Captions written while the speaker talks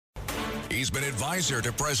He's been advisor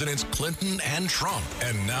to Presidents Clinton and Trump,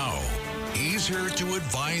 and now he's here to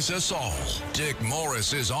advise us all. Dick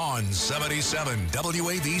Morris is on 77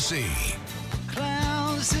 WABC.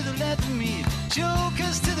 Clowns to the left of me,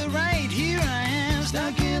 jokers to the right. Here I am,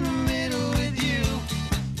 stuck in the middle with you.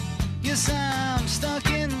 Yes, I'm stuck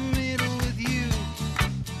in the middle with you.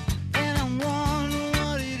 And I'm wondering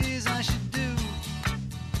what it is I should do.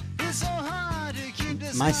 It's so hard to keep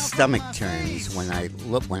this. My stomach turns when I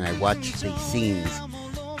watch the scenes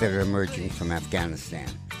that are emerging from Afghanistan,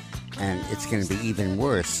 and it's going to be even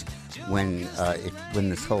worse when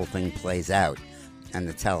this whole thing plays out, and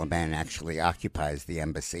the Taliban actually occupies the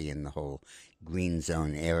embassy in the whole green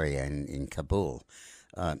zone area in Kabul.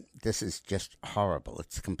 This is just horrible.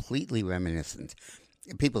 It's completely reminiscent.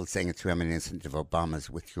 People are saying it's reminiscent of Obama's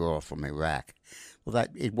withdrawal from Iraq. Well,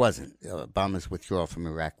 that it wasn't. Obama's withdrawal from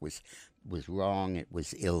Iraq was wrong. It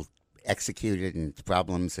was ill executed and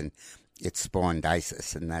problems, and it spawned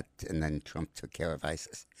ISIS, and then Trump took care of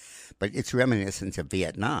ISIS. But it's reminiscent of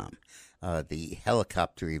Vietnam, the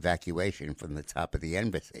helicopter evacuation from the top of the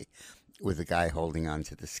embassy, with a guy holding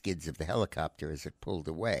onto the skids of the helicopter as it pulled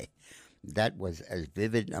away. That was as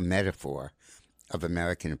vivid a metaphor of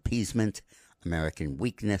American appeasement, American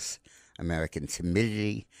weakness, American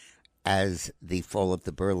timidity, as the fall of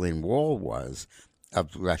the Berlin Wall was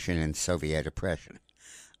of Russian and Soviet oppression.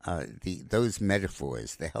 Those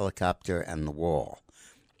metaphors, the helicopter and the wall,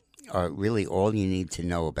 are really all you need to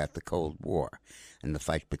know about the Cold War and the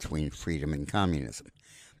fight between freedom and communism.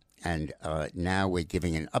 And now we're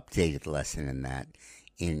giving an updated lesson in that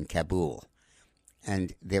in Kabul.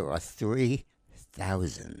 And there are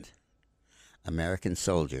 3,000 American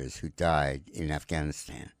soldiers who died in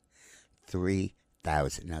Afghanistan.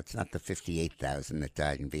 3,000. Now, it's not the 58,000 that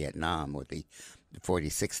died in Vietnam or the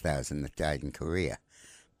 46,000 that died in Korea.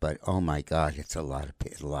 But, oh, my God, it's a lot of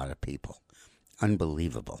people.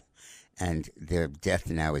 Unbelievable. And their death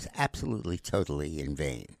now is absolutely, totally in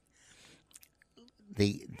vain.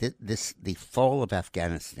 The fall of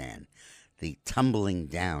Afghanistan, the tumbling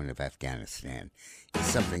down of Afghanistan, is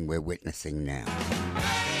something we're witnessing now.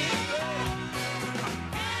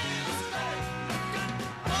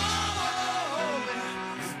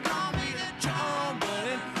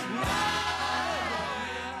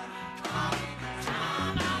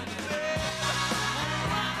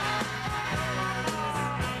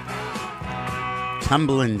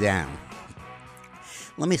 Tumbling down.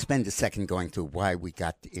 Let me spend a second going through why we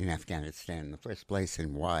got in Afghanistan in the first place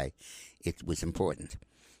and why it was important.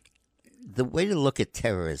 The way to look at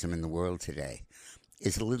terrorism in the world today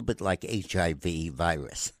is a little bit like HIV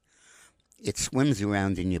virus. It swims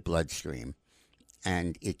around in your bloodstream,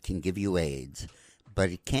 and it can give you AIDS, but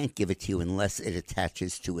it can't give it to you unless it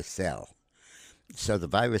attaches to a cell. So the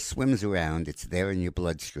virus swims around, it's there in your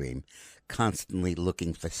bloodstream, constantly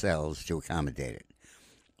looking for cells to accommodate it.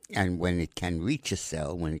 And when it can reach a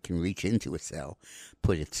cell, when it can reach into a cell,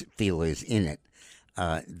 put its feelers in it,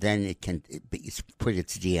 then it can put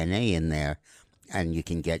its DNA in there, and you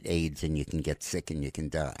can get AIDS, and you can get sick, and you can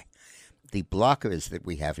die. The blockers that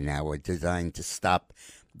we have now are designed to stop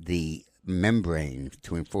the membrane,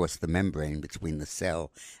 to enforce the membrane between the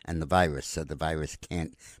cell and the virus, so the virus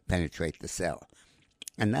can't penetrate the cell.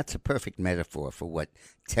 And that's a perfect metaphor for what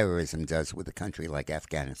terrorism does with a country like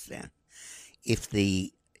Afghanistan. If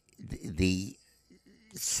the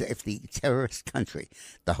terrorist country,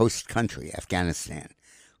 the host country, Afghanistan,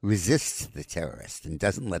 resists the terrorists and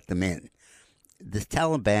doesn't let them in, the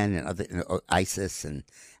Taliban and other ISIS and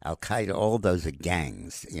Al Qaeda, all those are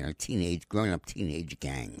gangs, grown-up teenage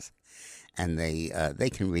gangs, and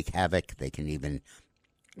they can wreak havoc. They can even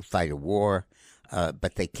fight a war,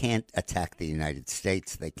 but they can't attack the United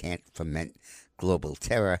States. They can't foment global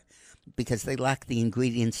terror because they lack the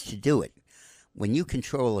ingredients to do it. When you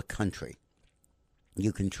control a country,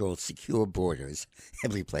 you control secure borders,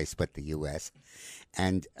 every place but the U.S.,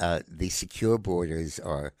 and the secure borders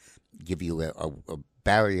give you a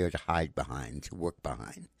barrier to hide behind, to work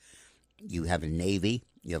behind. You have a Navy,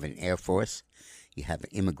 you have an Air Force, you have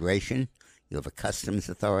immigration, you have a customs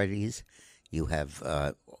authorities, you have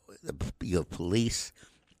police,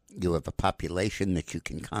 you have a population that you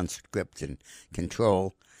can conscript and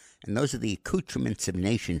control, and those are the accoutrements of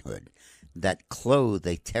nationhood that clothe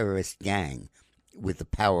a terrorist gang with the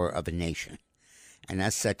power of a nation. And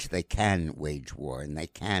as such, they can wage war, and they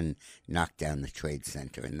can knock down the Trade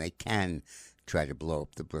Center, and they can try to blow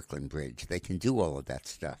up the Brooklyn Bridge. They can do all of that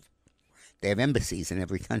stuff. They have embassies in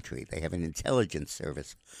every country. They have an intelligence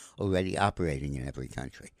service already operating in every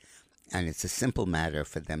country. And it's a simple matter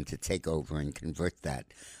for them to take over and convert that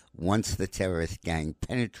once the terrorist gang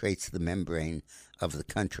penetrates the membrane of the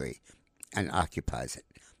country and occupies it.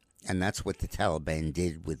 And that's what the Taliban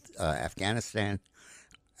did with Afghanistan,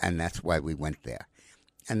 and that's why we went there.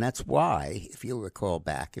 And that's why, if you'll recall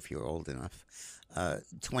back, if you're old enough,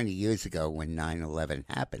 20 years ago when 9/11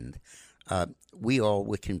 happened, we all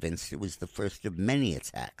were convinced it was the first of many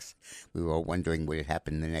attacks. We were all wondering what had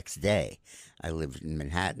happened the next day. I lived in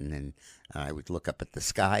Manhattan, and I would look up at the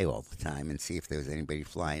sky all the time and see if there was anybody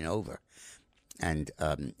flying over. And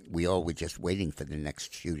we all were just waiting for the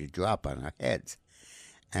next shoe to drop on our heads.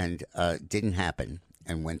 And didn't happen,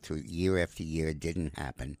 and went through year after year, didn't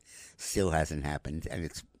happen, still hasn't happened. And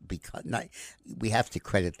it's because we have to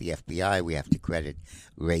credit the FBI, we have to credit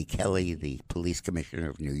Ray Kelly, the police commissioner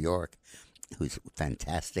of New York, who's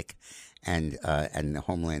fantastic, and the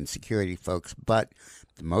Homeland Security folks. But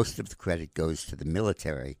most of the credit goes to the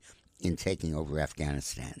military in taking over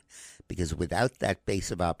Afghanistan, because without that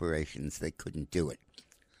base of operations, they couldn't do it.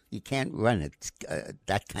 You can't run it,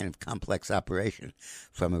 that kind of complex operation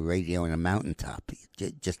from a radio in a mountaintop.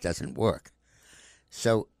 It just doesn't work.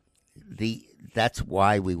 So that's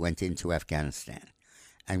why we went into Afghanistan,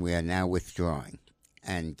 and we are now withdrawing.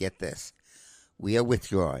 And get this, we are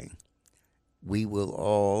withdrawing. We will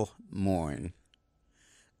all mourn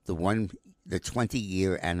the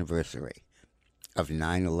 20-year anniversary of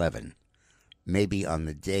 9/11, maybe on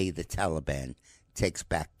the day the Taliban takes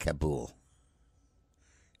back Kabul.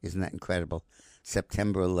 Isn't that incredible?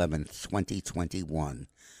 September 11th, 2021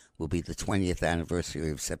 will be the 20th anniversary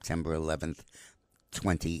of September 11th,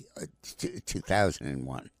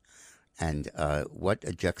 2001. And what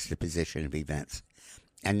a juxtaposition of events.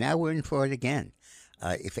 And now we're in for it again.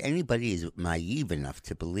 If anybody is naive enough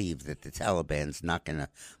to believe that the Taliban's not going to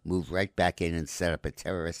move right back in and set up a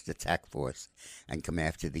terrorist attack force and come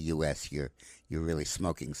after the U.S., you're really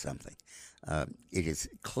smoking something. It is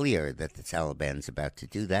clear that the Taliban's about to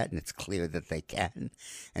do that, and it's clear that they can,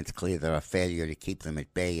 and it's clear that our failure to keep them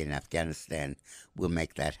at bay in Afghanistan will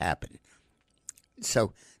make that happen.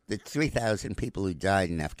 So the 3,000 people who died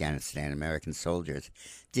in Afghanistan, American soldiers,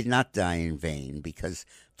 did not die in vain, because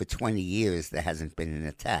for 20 years there hasn't been an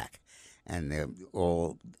attack, and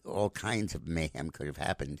all kinds of mayhem could have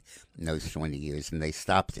happened in those 20 years, and they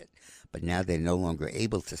stopped it. But now they're no longer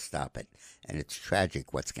able to stop it, and it's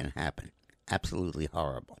tragic what's going to happen. Absolutely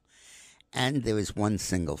horrible. And there is one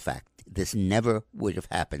single fact. This never would have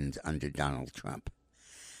happened under Donald Trump.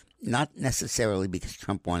 Not necessarily because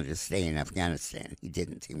Trump wanted to stay in Afghanistan. He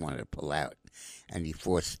didn't. He wanted to pull out, and he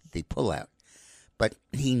forced the pullout. But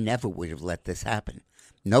he never would have let this happen.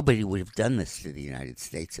 Nobody would have done this to the United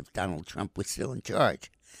States if Donald Trump was still in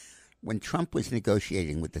charge. When Trump was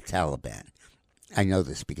negotiating with the Taliban, I know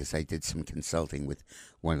this because I did some consulting with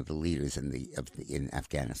one of the leaders in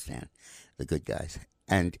Afghanistan, the good guys.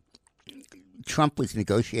 And Trump was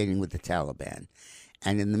negotiating with the Taliban.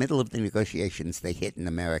 And in the middle of the negotiations, they hit an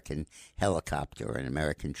American helicopter, an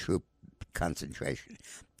American troop concentration,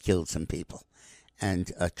 killed some people.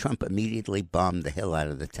 And Trump immediately bombed the hell out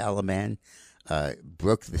of the Taliban,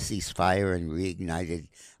 broke the ceasefire and reignited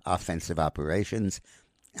offensive operations.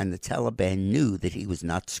 And the Taliban knew that he was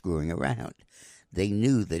not screwing around. They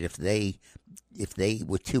knew that if they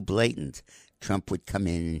were too blatant, Trump would come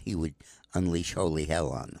in and he would unleash holy hell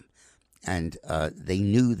on them. And they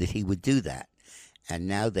knew that he would do that. And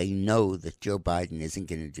now they know that Joe Biden isn't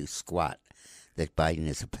going to do squat, that Biden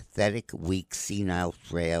is a pathetic, weak, senile,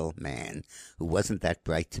 frail man who wasn't that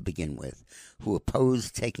bright to begin with, who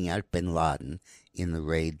opposed taking out bin Laden in the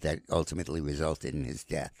raid that ultimately resulted in his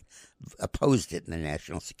death, opposed it in the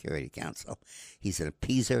National Security Council. He's an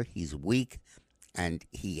appeaser, he's weak, and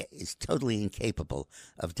he is totally incapable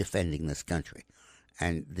of defending this country.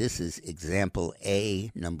 And this is example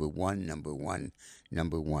A, number one.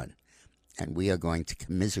 And we are going to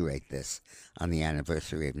commiserate this on the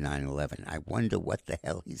anniversary of 9/11. I wonder what the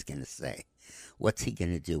hell he's going to say. What's he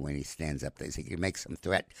going to do when he stands up there? Is he going to make some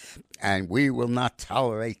threat? And we will not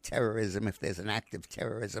tolerate terrorism. If there's an act of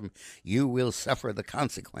terrorism, you will suffer the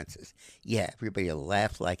consequences. Yeah, everybody will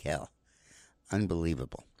laugh like hell.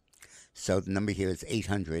 Unbelievable. So the number here is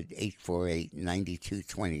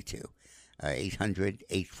 800-848-9222.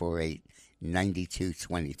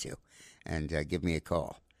 800-848-9222. And give me a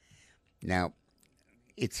call. Now,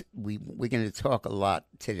 we're going to talk a lot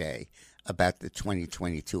today about the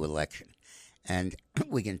 2022 election. And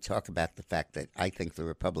we're going to talk about the fact that I think the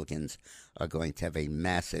Republicans are going to have a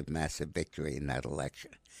massive, massive victory in that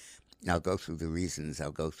election. And I'll go through the reasons,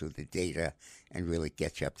 I'll go through the data, and really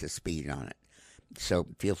get you up to speed on it. So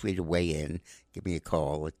feel free to weigh in. Give me a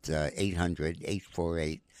call at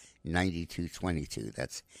 800-848-9222.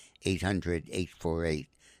 That's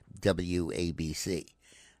 800-848-WABC.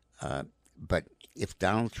 But if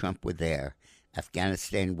Donald Trump were there,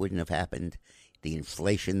 Afghanistan wouldn't have happened. The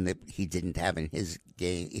inflation that he didn't have in his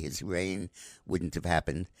reign wouldn't have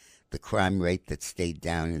happened. The crime rate that stayed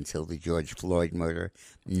down until the George Floyd murder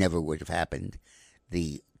never would have happened.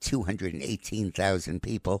 The 218,000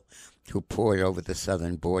 people who poured over the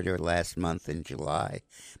southern border last month in July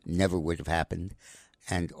never would have happened.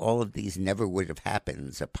 And all of these never would have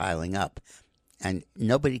happens are piling up. And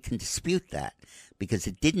nobody can dispute that because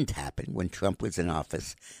it didn't happen when Trump was in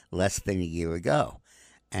office less than a year ago.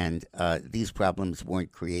 And these problems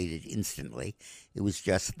weren't created instantly. It was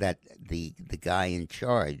just that the guy in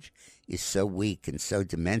charge is so weak and so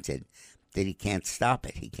demented that he can't stop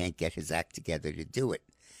it. He can't get his act together to do it.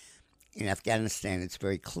 In Afghanistan, it's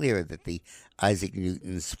very clear that the Isaac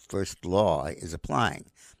Newton's first law is applying.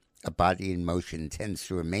 A body in motion tends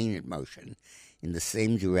to remain in motion in the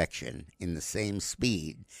same direction, in the same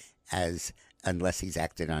speed, as unless he's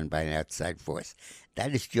acted on by an outside force.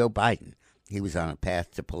 That is Joe Biden. He was on a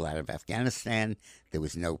path to pull out of Afghanistan. There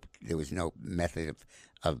was no method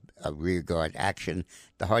of rearguard action.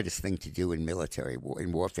 The hardest thing to do in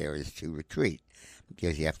warfare is to retreat,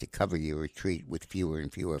 because you have to cover your retreat with fewer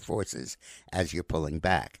and fewer forces as you're pulling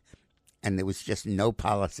back. And there was just no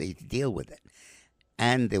policy to deal with it.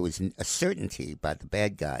 And there was a certainty by the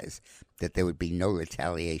bad guys that there would be no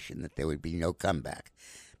retaliation, that there would be no comeback.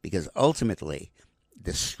 Because ultimately,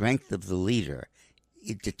 the strength of the leader,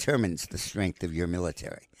 it determines the strength of your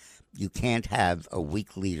military. You can't have a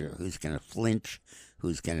weak leader who's going to flinch,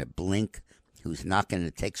 who's going to blink, who's not going to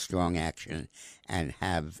take strong action, and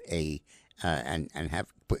have a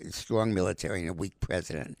strong military and a weak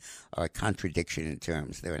president are a contradiction in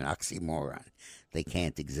terms. They're an oxymoron. They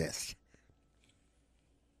can't exist.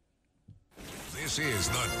 This is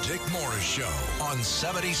the Dick Morris Show on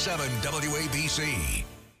 77 WABC.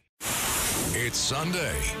 It's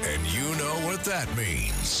Sunday, and you know what that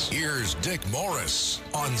means. Here's Dick Morris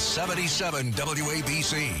on 77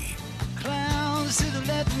 WABC. Clowns to the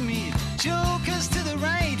left of me, jokers to the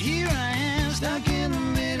right. Here I am, stuck in the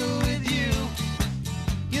middle with you.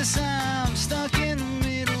 Yes, I'm stuck in the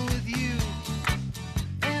middle with you.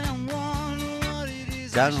 And I'm wondering what it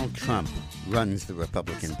is. Donald Trump runs the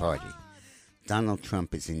Republican Party. Donald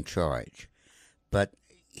Trump is in charge. But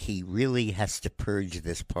he really has to purge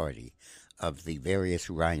this party of the various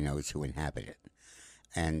rhinos who inhabit it.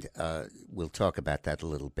 And we'll talk about that a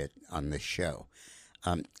little bit on this show.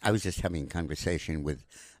 I was just having a conversation with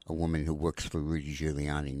a woman who works for Rudy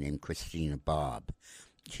Giuliani named Christina Bobb.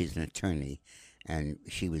 She's an attorney, and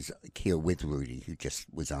she was here with Rudy, who just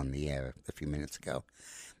was on the air a few minutes ago.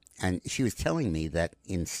 And she was telling me that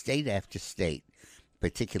in state after state,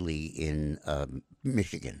 particularly in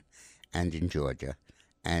Michigan and in Georgia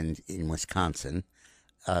and in Wisconsin,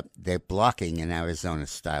 they're blocking an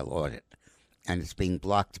Arizona-style audit. And it's being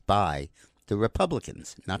blocked by the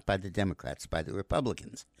Republicans, not by the Democrats, by the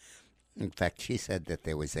Republicans. In fact, she said that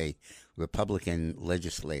there was a Republican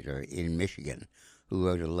legislator in Michigan who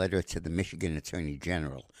wrote a letter to the Michigan Attorney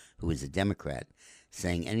General, who is a Democrat,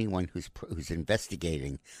 saying anyone who's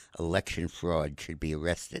investigating election fraud should be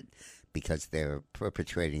arrested because they're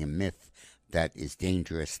perpetrating a myth that is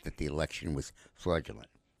dangerous, that the election was fraudulent.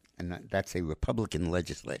 And that's a Republican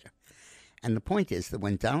legislator. And the point is that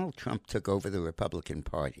when Donald Trump took over the Republican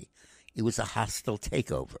Party, it was a hostile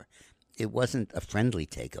takeover. It wasn't a friendly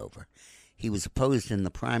takeover. He was opposed in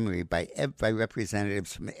the primary by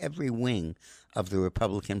representatives from every wing of the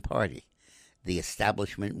Republican Party. The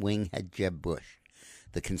establishment wing had Jeb Bush.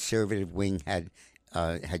 The conservative wing had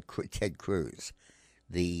Ted Cruz.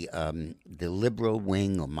 The liberal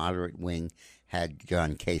wing or moderate wing had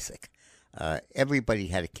John Kasich. Everybody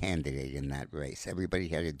had a candidate in that race. Everybody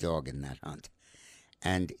had a dog in that hunt.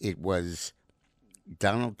 And it was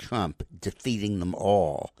Donald Trump defeating them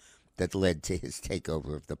all that led to his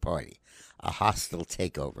takeover of the party, a hostile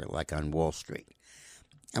takeover like on Wall Street.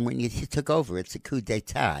 And when he took over, it's a coup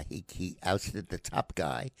d'etat. He ousted the top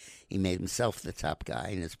guy. He made himself the top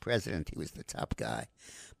guy. And as president, he was the top guy.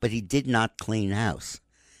 But he did not clean house.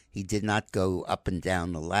 He did not go up and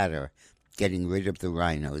down the ladder, getting rid of the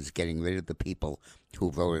rhinos, getting rid of the people who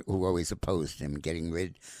always opposed him, getting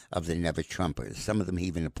rid of the never-Trumpers. Some of them he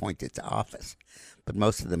even appointed to office. But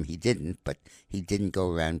most of them he didn't, but he didn't go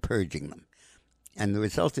around purging them. And the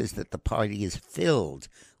result is that the party is filled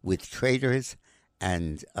with traitors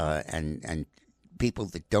and people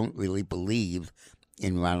that don't really believe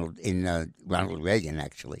in Ronald Reagan,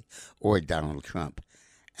 actually, or Donald Trump.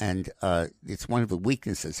 And it's one of the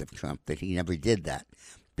weaknesses of Trump that he never did that.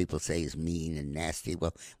 People say he's mean and nasty.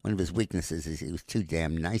 Well, one of his weaknesses is he was too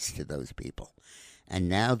damn nice to those people. And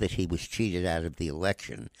now that he was cheated out of the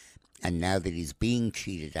election, And now that he's being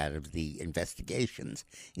cheated out of the investigations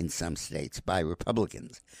in some states by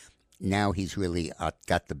Republicans, now he's really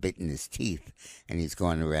got the bit in his teeth, and he's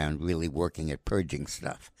gone around really working at purging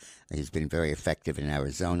stuff. He's been very effective in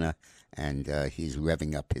Arizona, and he's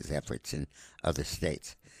revving up his efforts in other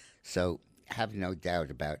states. So have no doubt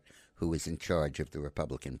about who is in charge of the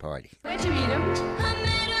Republican Party. Where'd you meet him? I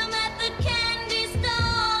met him at the candy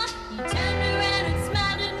store. He turned around and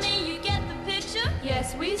smiled at me. You get the picture?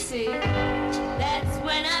 Yes, we see. That's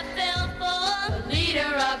when I fell for the leader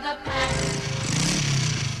of the pack.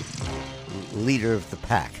 Leader of the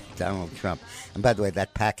pack, Donald Trump. And by the way,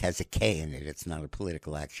 that pack has a K in it. It's not a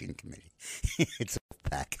political action committee. It's a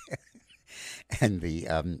pack. And the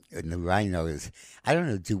rhinos, I don't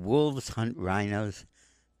know, do wolves hunt rhinos?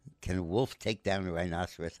 Can a wolf take down a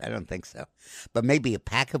rhinoceros? I don't think so. But maybe a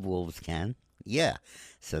pack of wolves can. Yeah.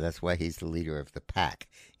 So that's why he's the leader of the pack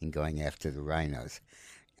in going after the rhinos.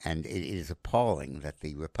 And it is appalling that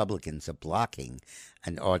the Republicans are blocking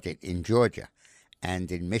an audit in Georgia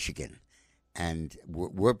and in Michigan. And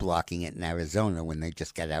we're blocking it in Arizona when they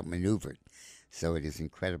just got outmaneuvered. So it is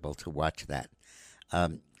incredible to watch that.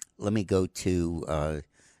 Let me go to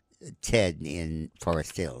Ted in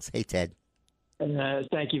Forest Hills. Hey, Ted.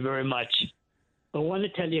 Thank you very much. I want to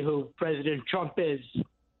tell you who President Trump is.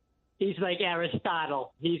 He's like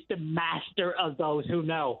Aristotle. He's the master of those who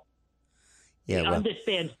know. He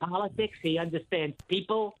understands politics. He understands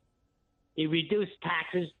people. He reduced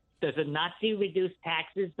taxes. Does a Nazi reduce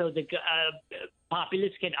taxes so the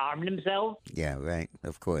populace can arm themselves? Yeah, right.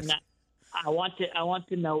 Of course. Now, I want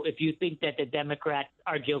to know if you think that the Democrats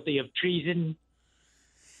are guilty of treason.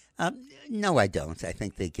 No, I don't. I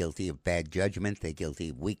think they're guilty of bad judgment. They're guilty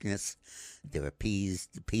of weakness. They're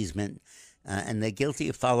appeasement. And they're guilty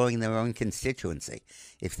of following their own constituency.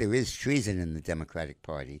 If there is treason in the Democratic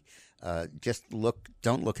Party, don't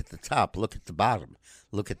look at the top. Look at the bottom.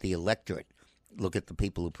 Look at the electorate. Look at the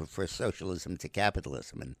people who prefer socialism to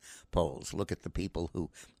capitalism in polls. Look at the people who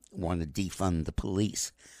want to defund the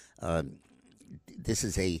police. This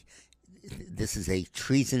is a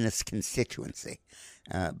treasonous constituency.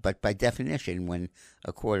 But by definition, when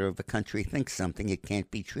a quarter of a country thinks something, it can't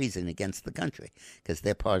be treason against the country because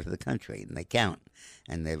they're part of the country and they count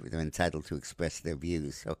and they're entitled to express their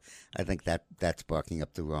views. So I think that's barking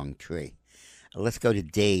up the wrong tree. Let's go to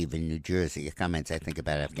Dave in New Jersey. Your comments, I think,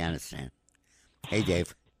 about Afghanistan. Hey,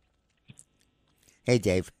 Dave. Hey,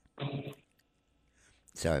 Dave.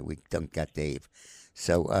 Sorry, we don't got Dave.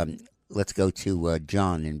 So let's go to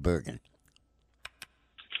John in Bergen.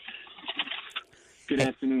 Good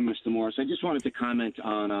afternoon, Mr. Morris. I just wanted to comment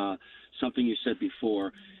on something you said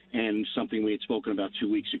before and something we had spoken about 2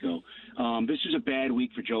 weeks ago. This is a bad week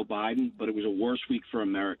for Joe Biden, but it was a worse week for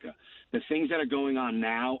America. The things that are going on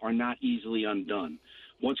now are not easily undone.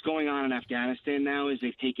 What's going on in Afghanistan now is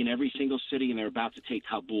they've taken every single city and they're about to take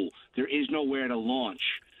Kabul. There is nowhere to launch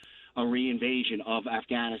a reinvasion of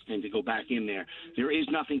Afghanistan to go back in there. There is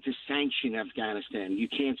nothing to sanction Afghanistan. You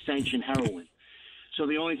can't sanction heroin. So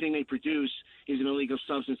the only thing they produce is an illegal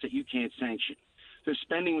substance that you can't sanction. The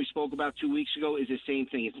spending we spoke about 2 weeks ago is the same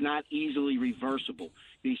thing. It's not easily reversible.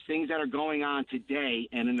 These things that are going on today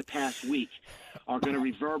and in the past week are going to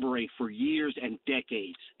reverberate for years and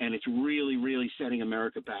decades, and it's really, really setting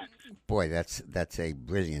America back. Boy, that's a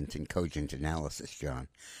brilliant and cogent analysis, John.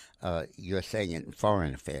 You're saying it in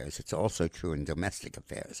foreign affairs. It's also true in domestic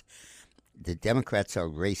affairs. The Democrats are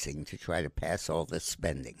racing to try to pass all this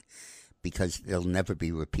spending because they'll never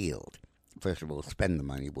be repealed. First of all, we'll spend the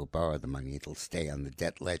money, we'll borrow the money, it'll stay on the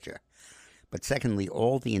debt ledger. But secondly,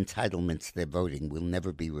 all the entitlements they're voting will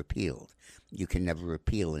never be repealed. You can never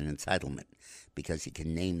repeal an entitlement because you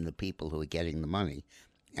can name the people who are getting the money,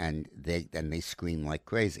 and they scream like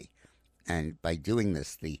crazy. And by doing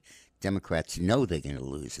this, the Democrats know they're going to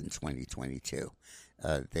lose in 2022.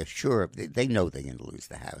 They're sure, they know they're going to lose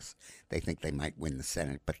the House. They think they might win the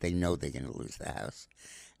Senate, but they know they're going to lose the House.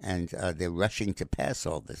 And they're rushing to pass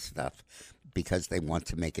all this stuff because they want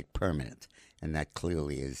to make it permanent. And that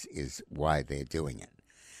clearly is why they're doing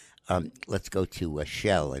it. Let's go to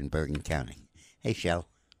Shell in Bergen County. Hey, Shell.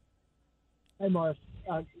 Hey, Morris.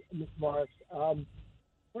 Mr. Morris.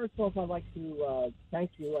 First off, I'd like to thank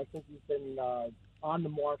you. I think you've been on the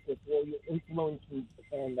mark with all your influence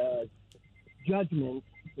and judgment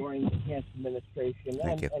during the past administration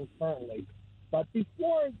and currently. But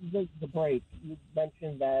before the break, you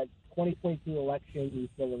mentioned that 2022 election, you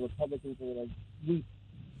said the Republicans are going to sweep.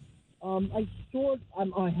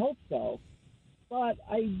 I hope so, but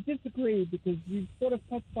I disagree because you sort of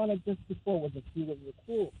touched on it just before with a few of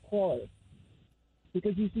the callers.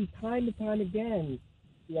 Because you see time and time again,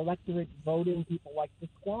 the electorate voting people like the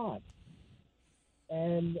Squad.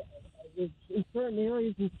 And in certain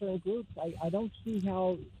areas, in certain groups, I don't see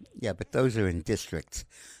how. Yeah, but those are in districts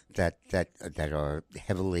that are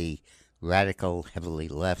heavily radical, heavily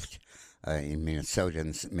left. In Minnesota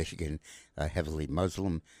and Michigan, heavily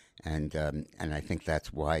Muslim, and I think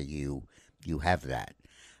that's why you have that.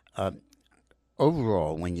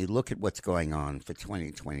 Overall, when you look at what's going on for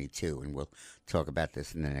 2022, and we'll talk about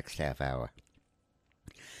this in the next half hour,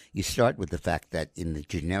 you start with the fact that in the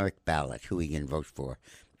generic ballot, who you can vote for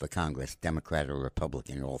Congress, Democrat or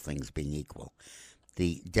Republican, all things being equal,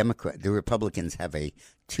 the Republicans have a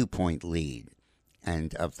 2-point lead,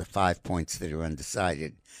 and of the 5 points that are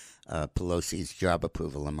undecided, Pelosi's job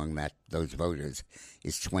approval among those voters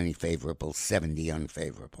is 20 favorable, 70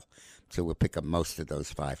 unfavorable. So we'll pick up most of those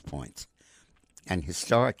 5 points. And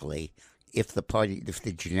historically, if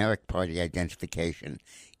the generic party identification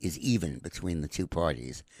is even between the two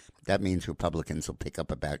parties, that means Republicans will pick up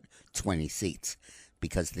about 20 seats,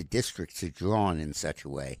 because the districts are drawn in such a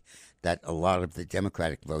way that a lot of the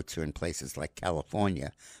Democratic votes are in places like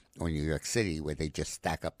California or New York City, where they just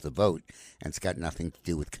stack up the vote, and it's got nothing to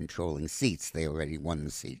do with controlling seats. They already won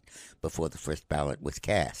the seat before the first ballot was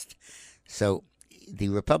cast. So the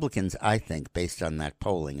Republicans, I think, based on that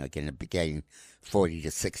polling, are going to be getting 40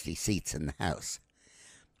 to 60 seats in the House.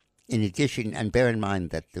 In addition, and bear in mind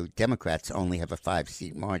that the Democrats only have a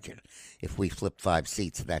 5-seat margin. If we flip 5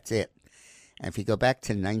 seats, that's it. And if you go back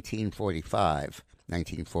to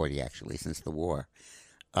 1940 actually, since the war,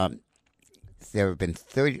 there have been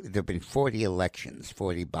 40 elections,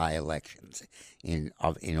 40 by-elections in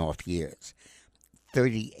off years.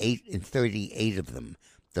 38 of them,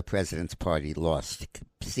 the president's party lost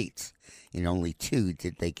seats. In only 2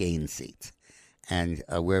 did they gain seats. And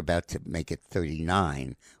we're about to make it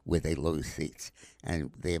 39 where they lose seats.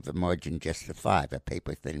 And they have a margin just of 5, a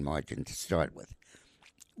paper-thin margin to start with.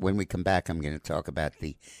 When we come back, I'm going to talk about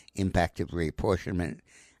the impact of reapportionment,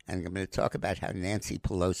 and I'm going to talk about how Nancy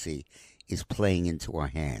Pelosi is playing into our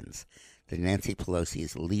hands. That Nancy Pelosi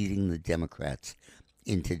is leading the Democrats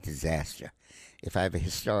into disaster. If I have a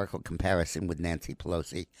historical comparison with Nancy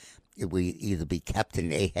Pelosi, it will either be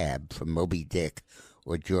Captain Ahab from Moby Dick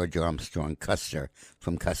or George Armstrong Custer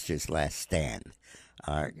from Custer's Last Stand.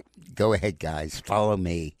 Go ahead, guys, follow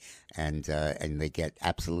me, and they get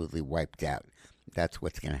absolutely wiped out. That's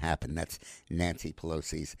what's going to happen. That's Nancy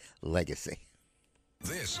Pelosi's legacy.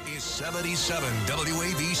 This is 77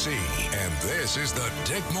 WABC, and this is the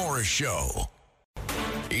Dick Morris Show.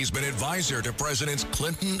 He's been advisor to Presidents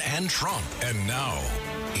Clinton and Trump, and now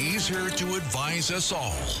he's here to advise us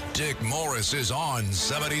all. Dick Morris is on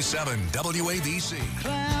 77 WABC.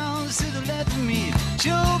 Clowns to the left of me,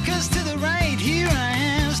 jokers to the right. Here I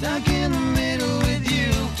am, stuck in the middle with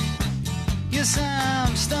you. Yes,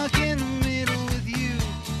 I'm stuck in the middle with you.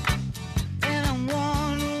 And I'm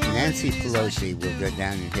wondering. Nancy Pelosi will go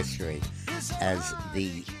down in history as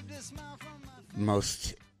the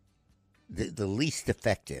least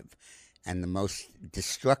effective and the most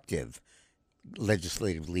destructive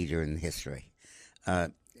legislative leader in history.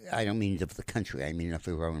 I don't mean of the country, I mean of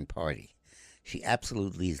her own party. She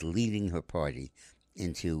absolutely is leading her party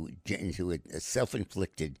into a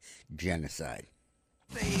self-inflicted genocide.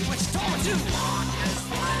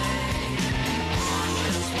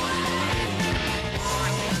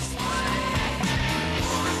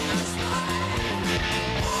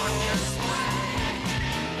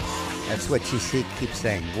 That's what she keeps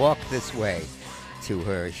saying. Walk this way to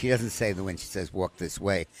her. She doesn't say that when she says walk this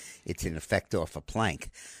way, it's in effect off a plank.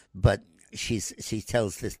 But she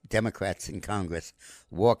tells the Democrats in Congress,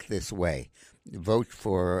 walk this way. Vote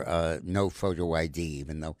for no photo ID,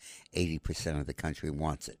 even though 80% of the country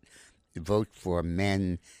wants it. Vote for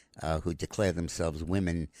men who declare themselves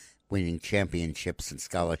women winning championships and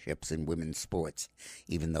scholarships in women's sports,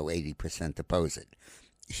 even though 80% oppose it.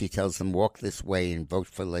 She tells them, walk this way and vote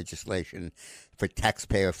for legislation for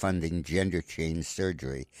taxpayer funding gender change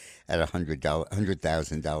surgery at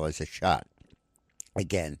 $100,000 a shot.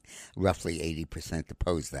 Again, roughly 80%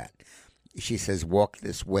 oppose that. She says, walk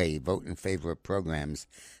this way, vote in favor of programs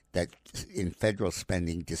that in federal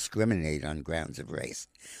spending discriminate on grounds of race.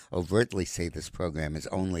 Overtly say this program is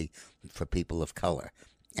only for people of color,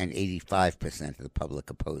 and 85% of the public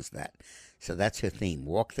oppose that. So that's her theme,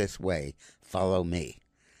 walk this way, follow me.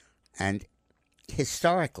 And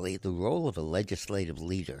historically, the role of a legislative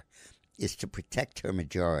leader is to protect her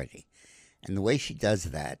majority. And the way she does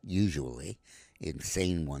that, usually,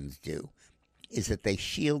 insane ones do, is that they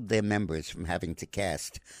shield their members from having to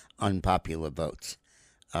cast unpopular votes.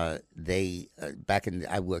 I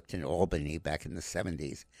worked in Albany back in the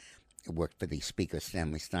 70s, worked for the Speaker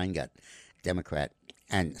Stanley Steingart, Democrat,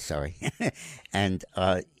 and and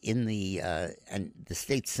the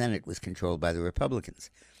state Senate was controlled by the Republicans.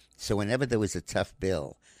 So whenever there was a tough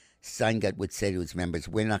bill, Steingart would say to his members,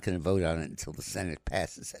 "We're not going to vote on it until the Senate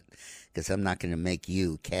passes it, because I'm not going to make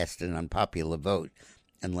you cast an unpopular vote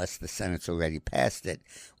unless the Senate's already passed it,"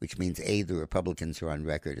 which means A, the Republicans are on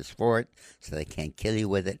record as for it, so they can't kill you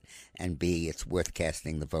with it, and B, it's worth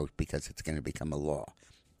casting the vote because it's going to become a law.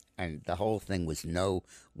 And the whole thing was no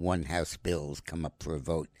one House bills come up for a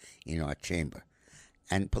vote in our chamber.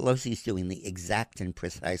 And Pelosi's doing the exact and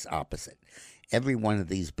precise opposite. Every one of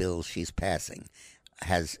these bills she's passing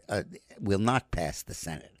will not pass the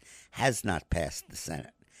Senate, has not passed the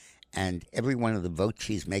Senate. And every one of the votes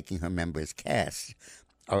she's making her members cast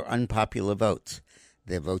are unpopular votes.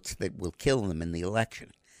 They're votes that will kill them in the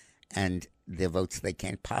election. And they're votes they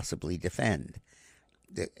can't possibly defend.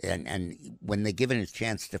 And when they're given a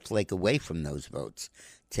chance to flake away from those votes,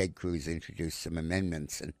 Ted Cruz introduced some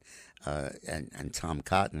amendments, and Tom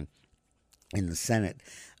Cotton in the Senate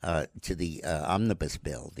to the omnibus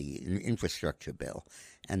bill, the infrastructure bill,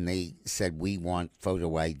 and they said, we want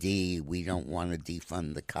photo ID, we don't want to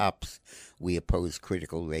defund the cops, we oppose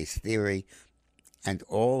critical race theory, and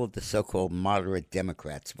all of the so-called moderate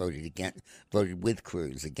Democrats voted with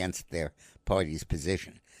Cruz against their party's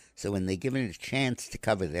position. So when they're given a chance to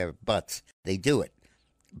cover their butts, they do it.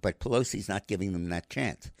 But Pelosi's not giving them that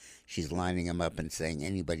chance. She's lining them up and saying,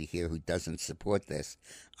 anybody here who doesn't support this,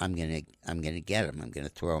 I'm gonna get them. I'm gonna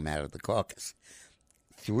throw them out of the caucus.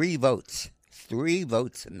 3 votes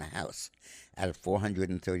in the House out of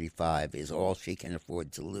 435 is all she can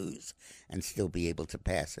afford to lose and still be able to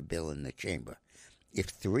pass a bill in the chamber. If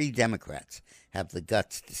 3 Democrats have the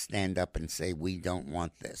guts to stand up and say, we don't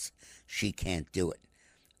want this, she can't do it.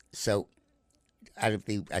 So out of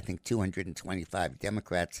the, I think, 225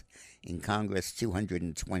 Democrats in Congress,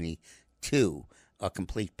 222 are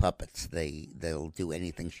complete puppets. They'll do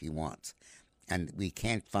anything she wants. And we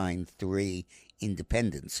can't find 3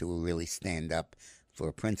 independents who will really stand up for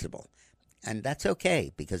a principle. And that's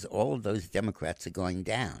okay, because all of those Democrats are going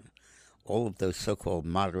down. All of those so-called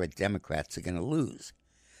moderate Democrats are going to lose.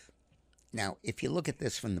 Now, if you look at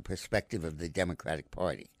this from the perspective of the Democratic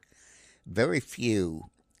Party, very few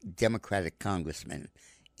Democratic congressmen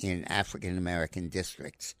in African-American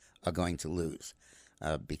districts are going to lose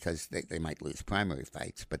because they might lose primary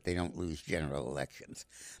fights, but they don't lose general elections.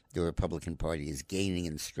 The Republican Party is gaining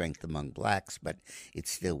in strength among blacks, but it's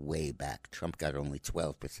still way back. Trump got only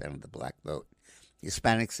 12% of the black vote.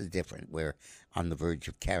 Hispanics are different. We're on the verge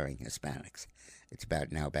of carrying Hispanics. It's about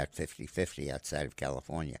 50-50 outside of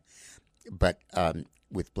California. But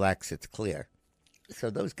with blacks, it's clear. So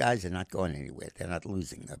those guys are not going anywhere. They're not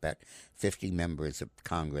losing. About 50 members of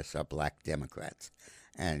Congress are black Democrats,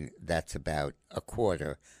 and that's about a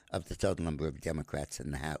quarter of the total number of Democrats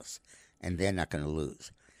in the House, and they're not going to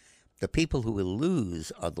lose. The people who will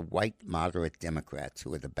lose are the white moderate Democrats,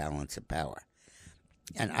 who are the balance of power,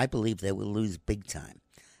 and I believe they will lose big time.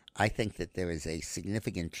 I think that there is a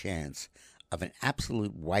significant chance of an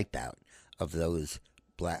absolute wipeout of those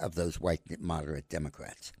white moderate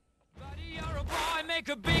Democrats. Buddy, you're a boy, make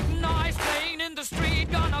a big noise, playing in the street,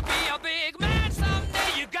 gonna be a big man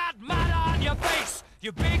someday. You got mud on your face,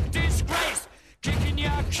 you big disgrace, kicking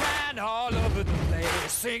your can all over the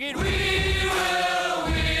place, singing, we will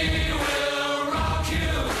rock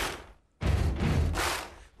you.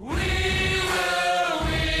 We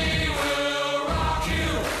will rock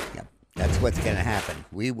you. Yep, that's what's going to happen.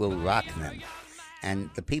 We will rock them. And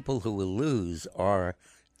the people who will lose are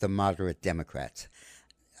the moderate Democrats.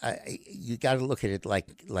 You got to look at it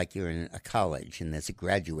like you're in a college and there's a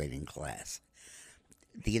graduating class.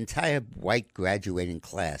 The entire white graduating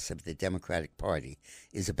class of the Democratic Party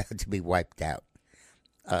is about to be wiped out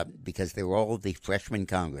because they're all the freshman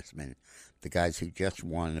congressmen, the guys who just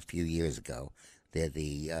won a few years ago. They're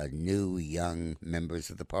the new, young members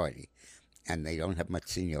of the party, and they don't have much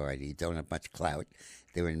seniority, don't have much clout.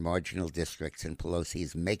 They're in marginal districts, and Pelosi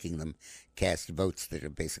is making them cast votes that are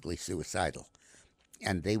basically suicidal.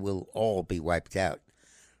 And they will all be wiped out.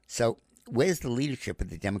 So where's the leadership of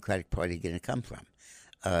the Democratic Party going to come from?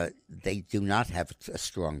 They do not have a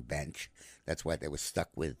strong bench. That's why they were stuck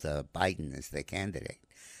with Biden as their candidate.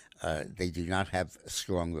 They do not have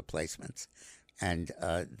strong replacements. And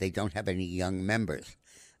they don't have any young members.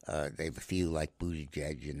 They have a few like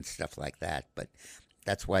Buttigieg and stuff like that. But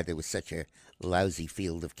that's why there was such a lousy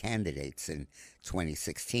field of candidates in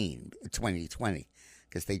 2020.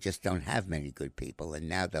 Because they just don't have many good people, and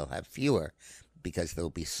now they'll have fewer because there'll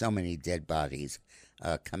be so many dead bodies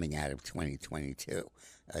coming out of 2022,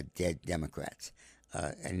 dead Democrats.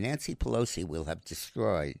 And Nancy Pelosi will have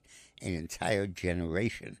destroyed an entire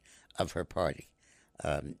generation of her party.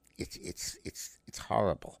 It's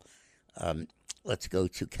horrible. Let's go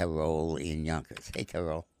to Carol in Yonkers. Hey,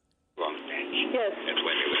 Carol. Yes.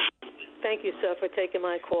 Thank you, sir, for taking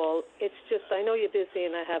my call. It's just, I know you're busy,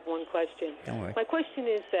 and I have one question. Don't worry. My question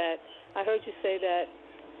is that I heard you say that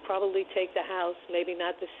probably take the House, maybe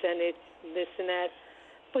not the Senate, this and that.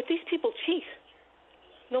 But these people cheat.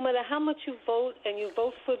 No matter how much you vote and you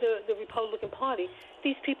vote for the Republican Party,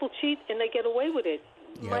 these people cheat and they get away with it.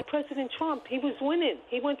 Yep. My President Trump, he was winning.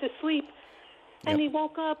 He went to sleep, and he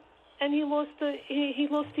woke up and he lost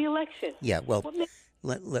the election. Yeah, well,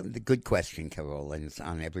 the good question, Carol, and it's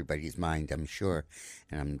on everybody's mind, I'm sure,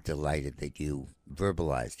 and I'm delighted that you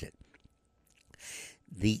verbalized it.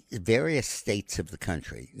 The various states of the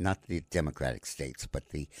country, not the Democratic states, but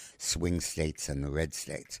the swing states and the red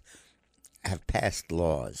states, have passed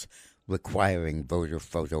laws requiring voter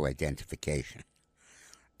photo identification.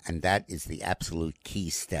 And that is the absolute key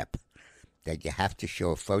step, that you have to show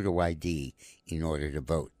a photo ID in order to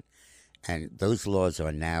vote. And those laws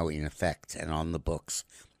are now in effect and on the books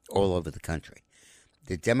all over the country.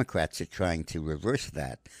 The Democrats are trying to reverse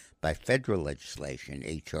that by federal legislation,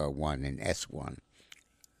 H.R. 1 and S1,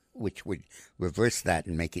 which would reverse that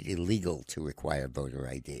and make it illegal to require voter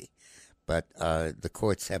ID. But the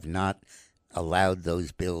courts have not allowed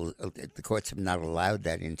those bills. The courts have not allowed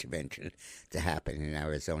that intervention to happen in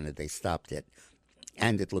Arizona. They stopped it.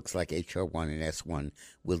 And it looks like H.R. 1 and S1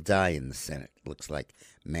 will die in the Senate. It looks like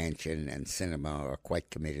Manchin and Sinema are quite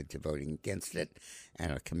committed to voting against it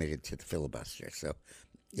and are committed to the filibuster. So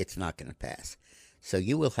it's not going to pass. So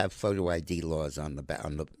you will have photo ID laws on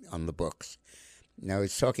the books. Now, I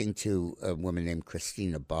was talking to a woman named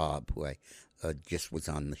Christina Bobb, who I just was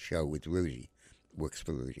on the show with Rudy, works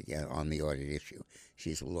for Rudy, on the audit issue.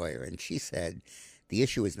 She's a lawyer, and she said the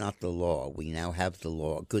issue is not the law. We now have the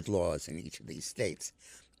law, good laws in each of these states.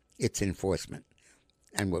 It's enforcement.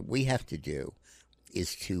 And what we have to do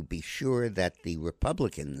is to be sure that the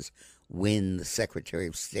Republicans win the Secretary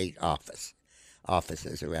of State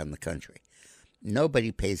offices around the country.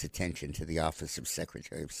 Nobody pays attention to the office of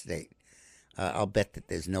Secretary of State. I'll bet that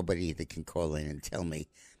there's nobody that can call in and tell me,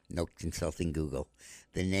 no consulting Google,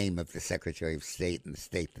 the name of the Secretary of State in the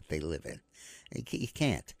state that they live in. You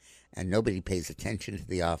can't. And nobody pays attention to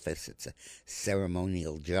the office. It's a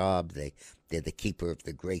ceremonial job. They're the keeper of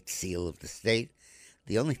the Great Seal of the state.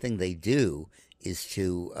 The only thing they do is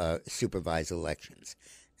to supervise elections.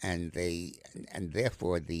 And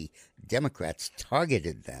therefore the Democrats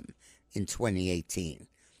targeted them in 2018.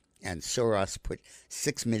 And Soros put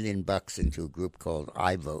 $6 million into a group called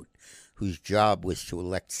iVote, whose job was to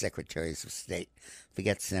elect secretaries of state.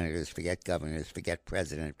 Forget senators, forget governors, forget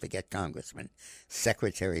president, forget congressmen,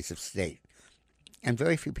 secretaries of state. And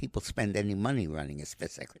very few people spend any money running as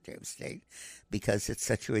secretary of state because it's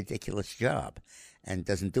such a ridiculous job and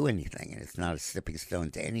doesn't do anything, and it's not a stepping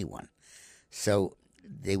stone to anyone. So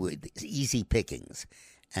they were easy pickings.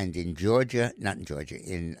 And in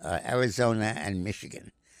Arizona and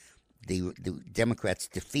Michigan, the Democrats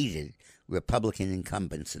defeated Republican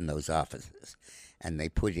incumbents in those offices, and they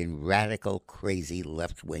put in radical, crazy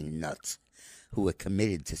left-wing nuts who were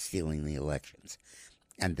committed to stealing the elections.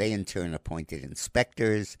 And they, in turn, appointed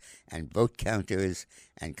inspectors and vote counters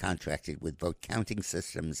and contracted with vote counting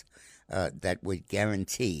systems that would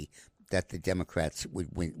guarantee that the Democrats would,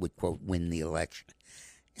 quote, win the election.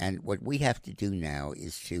 And what we have to do now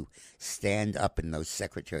is to stand up in those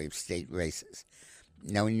Secretary of State races.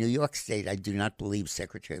 Now, in New York State, I do not believe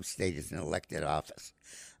Secretary of State is an elected office.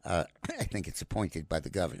 I think it's appointed by the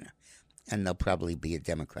governor, and there'll probably be a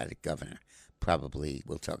Democratic governor. Probably,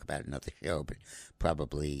 we'll talk about another show, but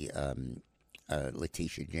probably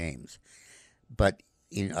Letitia James. But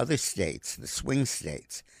in other states, the swing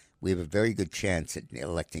states, we have a very good chance at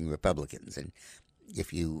electing Republicans. And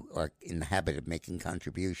if you are in the habit of making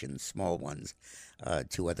contributions, small ones,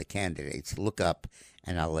 to other candidates, look up,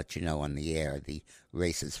 and I'll let you know on the air, the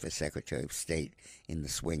races for Secretary of State in the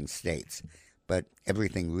swing states. But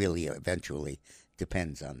everything really eventually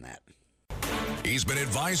depends on that. He's been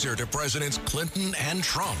advisor to Presidents Clinton and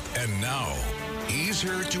Trump, and now he's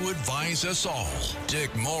here to advise us all.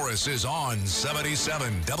 Dick Morris is on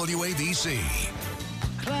 77 WABC.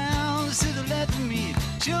 Clowns to the left of me,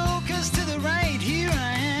 jokers to the right. Here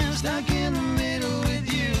I am, stuck in the middle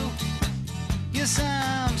with you. Yes,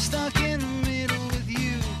 I'm stuck in the middle with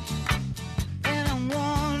you. And I'm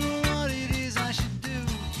wondering what it is I should do.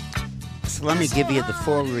 So let me give you the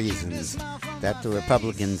 4 reasons that the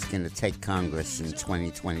Republicans are going to take Congress in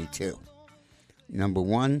 2022. Number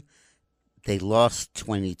 1, they lost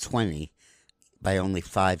 2020 by only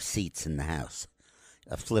 5 seats in the House.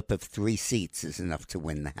 A flip of 3 seats is enough to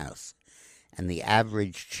win the House. And the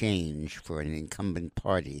average change for an incumbent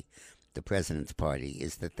party, the president's party,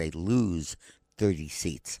 is that they lose 30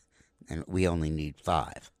 seats, and we only need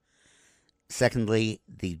 5. Secondly,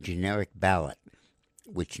 the generic ballot,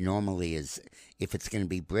 which normally is, if it's going to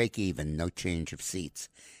be break even, no change of seats,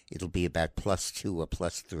 it'll be about +2 or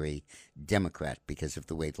 +3 Democrat because of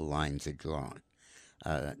the way the lines are drawn.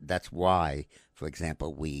 That's why, for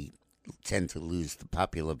example, we tend to lose the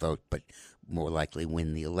popular vote, but more likely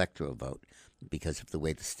win the electoral vote because of the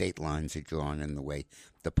way the state lines are drawn and the way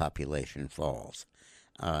the population falls.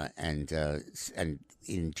 And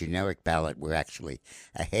in generic ballot, we're actually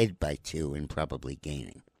ahead by 2 and probably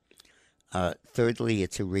gaining. Thirdly,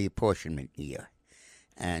 it's a reapportionment year.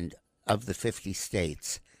 And of the 50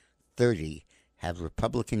 states, 30 have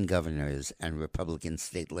Republican governors and Republican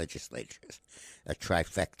state legislatures, a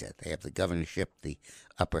trifecta. They have the governorship, the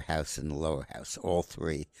upper house, and the lower house, all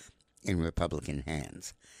 3 in Republican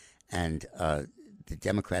hands. And the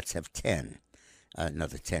Democrats have 10.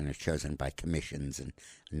 Another 10 are chosen by commissions and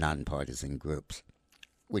nonpartisan groups,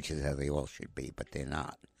 which is how they all should be, but they're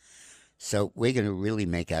not. So we're going to really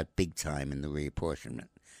make out big time in the reapportionment.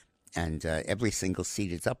 And every single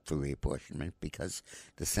seat is up for reapportionment because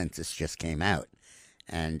the census just came out.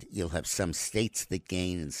 And you'll have some states that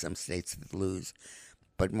gain and some states that lose.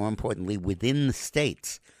 But more importantly, within the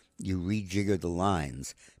states, you rejigger the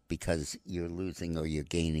lines because you're losing or you're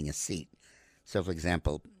gaining a seat. So, for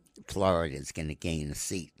example, Florida is going to gain a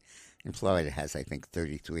seat. And Florida has, I think,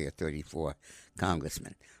 33 or 34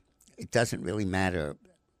 congressmen. It doesn't really matter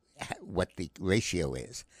what the ratio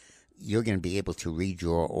is. You're going to be able to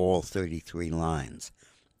redraw all 33 lines.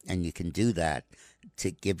 And you can do that to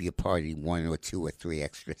give your party 1 or 2 or 3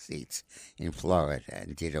 extra seats in Florida,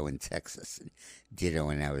 and ditto in Texas, and ditto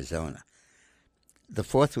in Arizona. The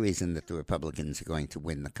fourth reason that the Republicans are going to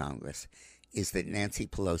win the Congress is that Nancy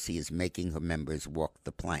Pelosi is making her members walk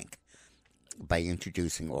the plank by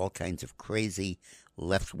introducing all kinds of crazy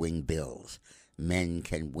left-wing bills. Men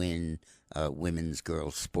can win women's,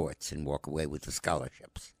 girls' sports and walk away with the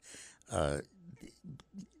scholarships.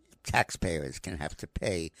 Taxpayers can have to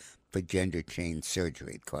pay for gender change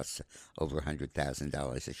surgery. It costs over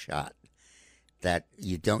 $100,000 a shot. That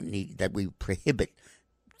you don't need, that we prohibit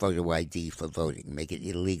photo ID for voting, make it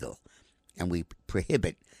illegal. And we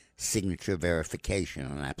prohibit signature verification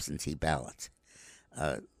on absentee ballots.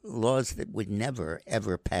 Laws that would never,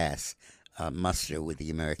 ever pass muster with the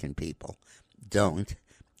American people don't.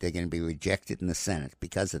 They're going to be rejected in the Senate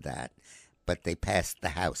because of that. But they passed the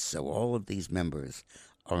House, so all of these members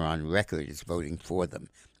are on record as voting for them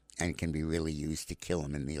and can be really used to kill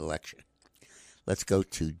them in the election. Let's go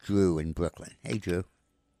to Drew in Brooklyn. Hey, Drew.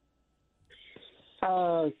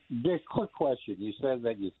 Dick, quick question. You said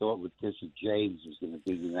that you thought Letitia James was going to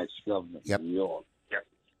be the next governor of New York.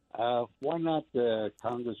 Yep. Why not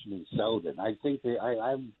Congressman Zeldin? I think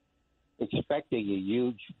I'm expecting a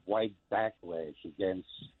huge white backlash against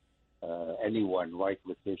anyone like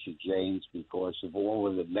Letitia James because of all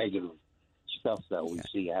of the negative stuff that we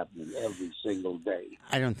see happening every single day.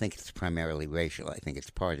 I don't think it's primarily racial. I think it's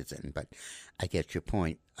partisan, but I get your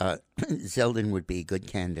point. Zeldin would be a good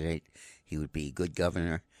candidate. He would be a good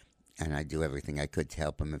governor, and I'd do everything I could to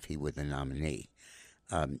help him if he were the nominee.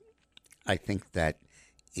 I think that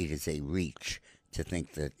it is a reach to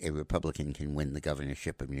think that a Republican can win the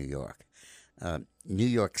governorship of New York. New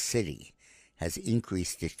York City has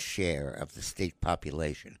increased its share of the state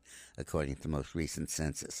population, according to the most recent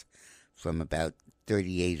census, from about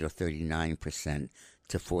 38 or 39%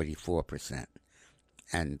 to 44%.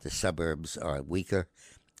 And the suburbs are weaker,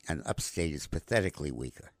 and upstate is pathetically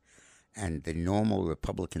weaker. And the normal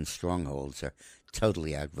Republican strongholds are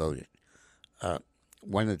totally outvoted.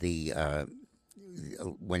 One of the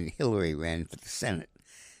when Hillary ran for the Senate,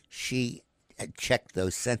 she had checked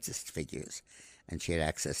those census figures, and she had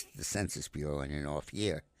access to the Census Bureau in an off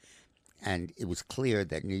year. And it was clear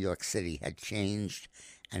that New York City had changed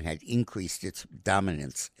and had increased its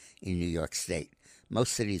dominance in New York State.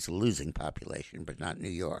 Most cities are losing population, but not New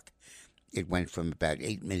York. It went from about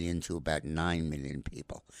 8 million to about 9 million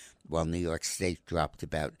people, while New York State dropped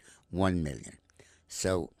about 1 million.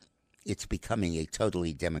 So it's becoming a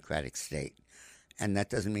totally Democratic state. And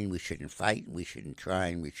that doesn't mean we shouldn't fight, we shouldn't try,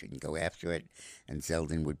 and we shouldn't go after it. And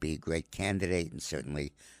Zeldin would be a great candidate, and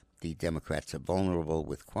certainly the Democrats are vulnerable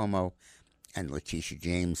with Cuomo, and Letitia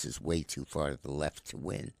James is way too far to the left to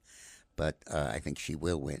win. But I think she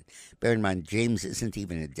will win. Bear in mind, James isn't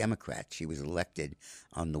even a Democrat. She was elected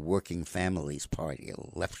on the Working Families Party, a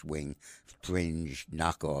left-wing, fringe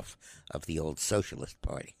knockoff of the old Socialist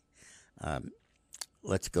Party.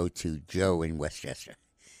 let's go to Joe in Westchester.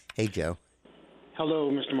 Hey, Joe.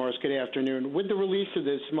 Hello, Mr. Morris. Good afternoon. With the release of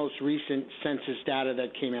this most recent census data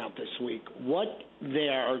that came out this week, what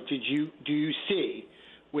there do you see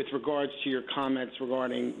with regards to your comments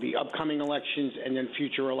regarding the upcoming elections and then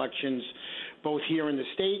future elections, both here in the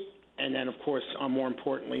state and then, of course, more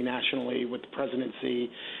importantly, nationally with the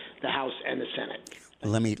presidency, the House, and the Senate?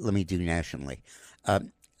 Let me do nationally.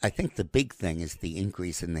 I think the big thing is the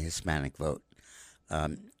increase in the Hispanic vote.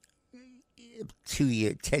 10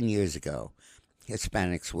 years ago,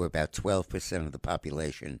 Hispanics were about 12% of the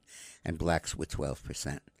population, and blacks were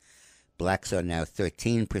 12%. Blacks are now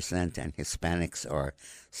 13%, and Hispanics are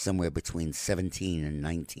somewhere between 17 and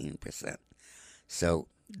 19%. So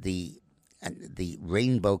the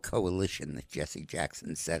Rainbow Coalition that Jesse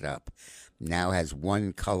Jackson set up now has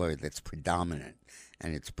one color that's predominant,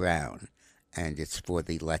 and it's brown, and it's for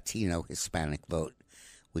the Latino Hispanic vote,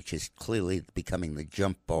 which is clearly becoming the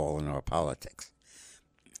jump ball in our politics.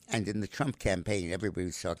 And in the Trump campaign, everybody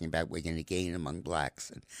was talking about we're going to gain among blacks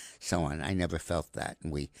and so on. I never felt that.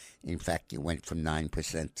 And in fact, it went from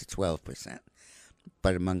 9% to 12%.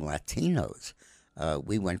 But among Latinos,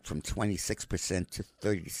 we went from 26% to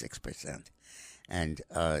 36%. And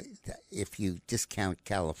if you discount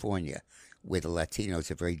California, where the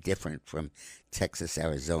Latinos are very different from Texas,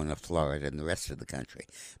 Arizona, Florida, and the rest of the country,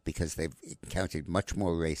 because they've encountered much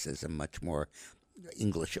more racism, much more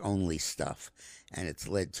English-only stuff, and it's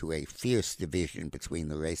led to a fierce division between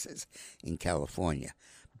the races in California.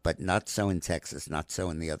 But not so in Texas, not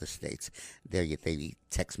so in the other states. They eat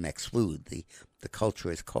Tex-Mex food. The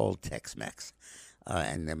culture is called Tex-Mex,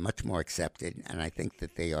 and they're much more accepted, and I think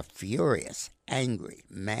that they are furious, angry,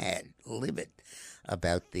 mad, livid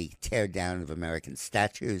about the tear down of American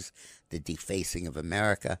statues, the defacing of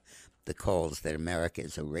America, the calls that America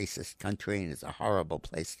is a racist country and is a horrible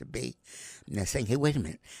place to be. And they're saying, hey, wait a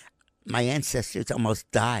minute, my ancestors almost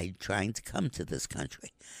died trying to come to this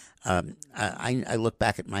country. I look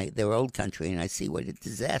back at their old country and I see what a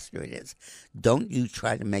disaster it is. Don't you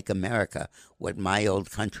try to make America what my old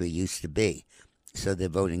country used to be. So they're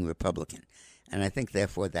voting Republican. And I think,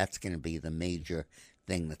 therefore, that's going to be the major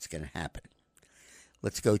thing that's going to happen.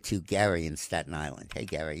 Let's go to Gary in Staten Island. Hey,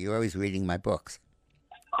 Gary, you're always reading my books.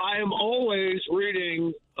 I am always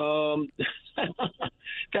reading.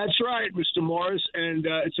 That's right, Mr. Morris. And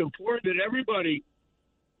it's important that everybody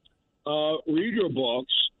read your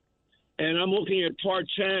books. And I'm looking at part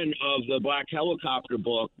 10 of the Black Helicopter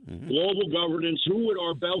book, Global Governance. Who would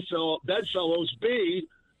our bedfellows be?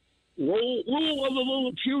 Rule of the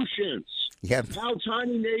Lilliputians. Yep. How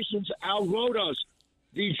tiny nations outvote us.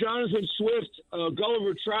 The Jonathan Swift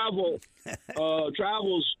Gulliver Travels a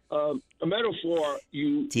metaphor.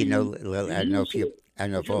 Do you know? I don't know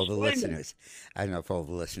if all the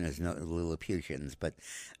listeners know Lilliputians, but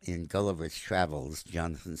in Gulliver's Travels,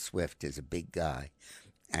 Jonathan Swift is a big guy,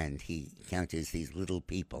 and he encounters these little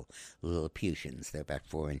people, Lilliputians. They're about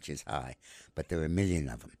 4 inches high, but there are 1 million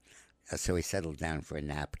of them. So he settled down for a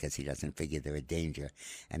nap because he doesn't figure they're a danger.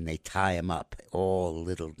 And they tie him up, all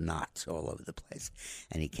little knots all over the place.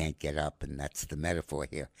 And he can't get up, and that's the metaphor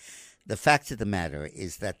here. The fact of the matter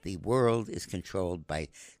is that the world is controlled by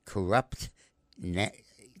corrupt,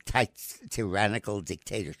 tyrannical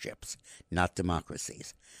dictatorships, not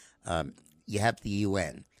democracies. You have the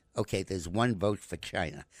UN. Okay, there's one vote for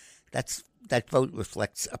China. That vote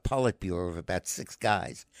reflects a Politburo of about 6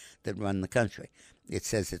 guys that run the country. It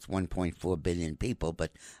says it's 1.4 billion people,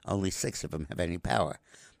 but only 6 of them have any power.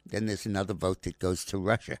 Then there's another vote that goes to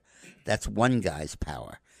Russia. That's one guy's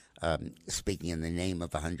power, speaking in the name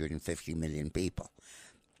of 150 million people.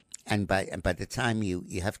 And by the time you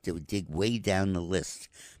have to dig way down the list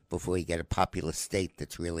before you get a populous state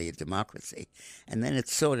that's really a democracy. And then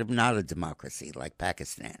it's sort of not a democracy, like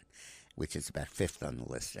Pakistan, which is about 5th on the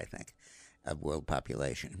list, I think, of world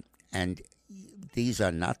population. And these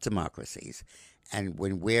are not democracies. And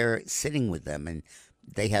when we're sitting with them and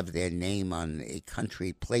they have their name on a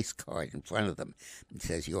country place card in front of them, it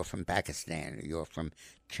says you're from Pakistan, or you're from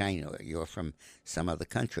China, or you're from some other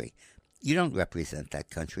country, you don't represent that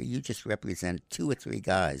country. You just represent 2 or 3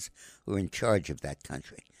 guys who are in charge of that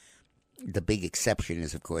country. The big exception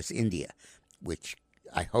is, of course, India, which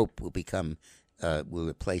I hope will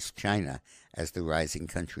replace China as the rising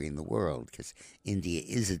country in the world, because India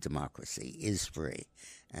is a democracy, is free,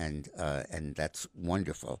 and that's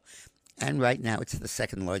wonderful. And right now, it's the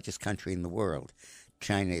 2nd largest country in the world.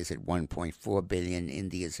 China is at 1.4 billion.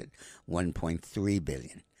 India is at 1.3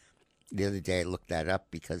 billion. The other day, I looked that up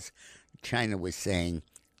because China was saying,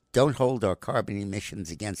 don't hold our carbon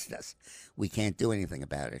emissions against us. We can't do anything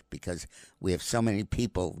about it because we have so many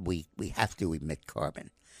people, we have to emit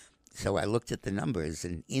carbon. So I looked at the numbers,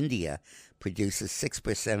 and India produces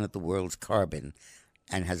 6% of the world's carbon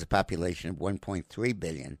and has a population of 1.3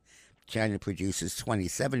 billion. China produces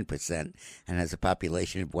 27% and has a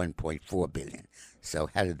population of 1.4 billion. So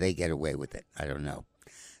how did they get away with it? I don't know.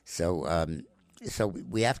 So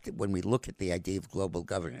we have to, when we look at the idea of global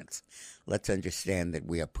governance, let's understand that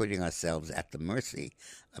we are putting ourselves at the mercy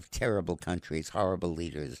of terrible countries, horrible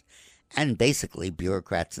leaders, and basically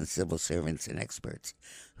bureaucrats and civil servants and experts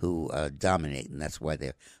who dominate, and that's why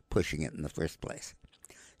they're pushing it in the first place.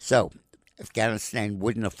 So Afghanistan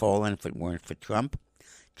wouldn't have fallen if it weren't for Trump.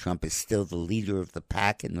 Trump is still the leader of the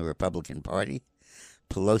pack in the Republican Party.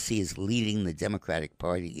 Pelosi is leading the Democratic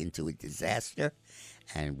Party into a disaster,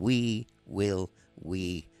 and we will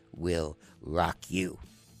rock you.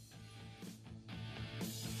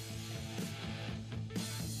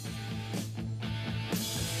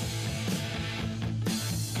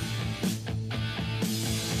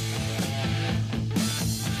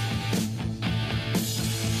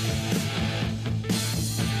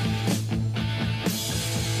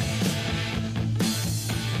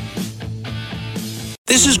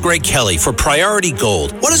 This is Greg Kelly for Priority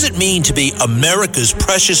Gold. What does it mean to be America's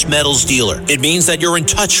precious metals dealer? It means that you're in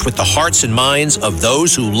touch with the hearts and minds of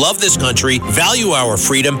those who love this country, value our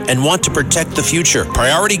freedom, and want to protect the future.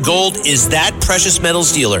 Priority Gold is that precious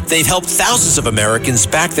metals dealer. They've helped thousands of Americans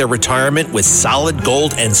back their retirement with solid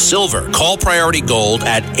gold and silver. Call Priority Gold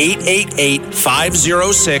at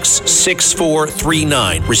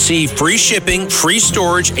 888-506-6439. Receive free shipping, free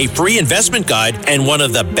storage, a free investment guide, and one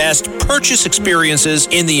of the best purchase experiences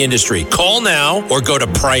in the industry. Call now or go to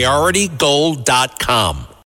PriorityGold.com.